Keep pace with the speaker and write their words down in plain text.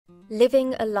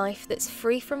Living a life that's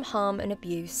free from harm and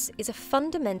abuse is a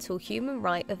fundamental human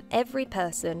right of every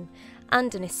person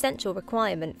and an essential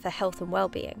requirement for health and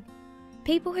well-being.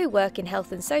 People who work in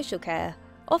health and social care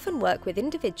often work with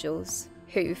individuals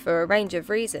who, for a range of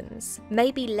reasons, may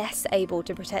be less able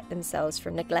to protect themselves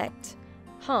from neglect,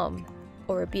 harm,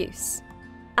 or abuse.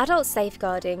 Adult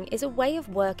safeguarding is a way of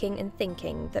working and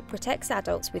thinking that protects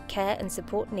adults with care and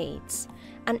support needs,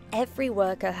 and every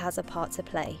worker has a part to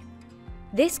play.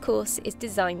 This course is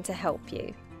designed to help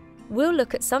you. We'll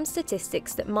look at some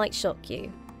statistics that might shock you,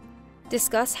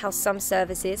 discuss how some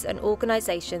services and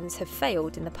organisations have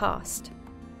failed in the past.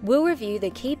 We'll review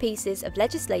the key pieces of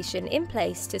legislation in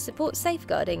place to support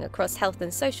safeguarding across health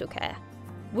and social care.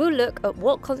 We'll look at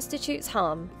what constitutes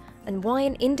harm and why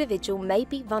an individual may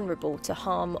be vulnerable to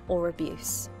harm or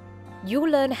abuse. You'll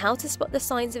learn how to spot the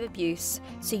signs of abuse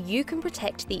so you can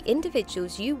protect the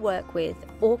individuals you work with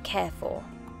or care for.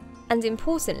 And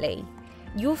importantly,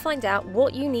 you'll find out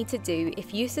what you need to do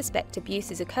if you suspect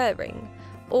abuse is occurring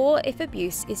or if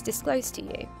abuse is disclosed to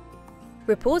you.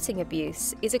 Reporting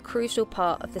abuse is a crucial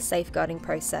part of the safeguarding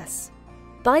process.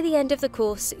 By the end of the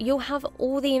course, you'll have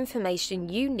all the information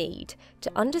you need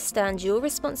to understand your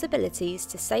responsibilities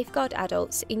to safeguard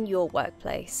adults in your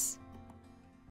workplace.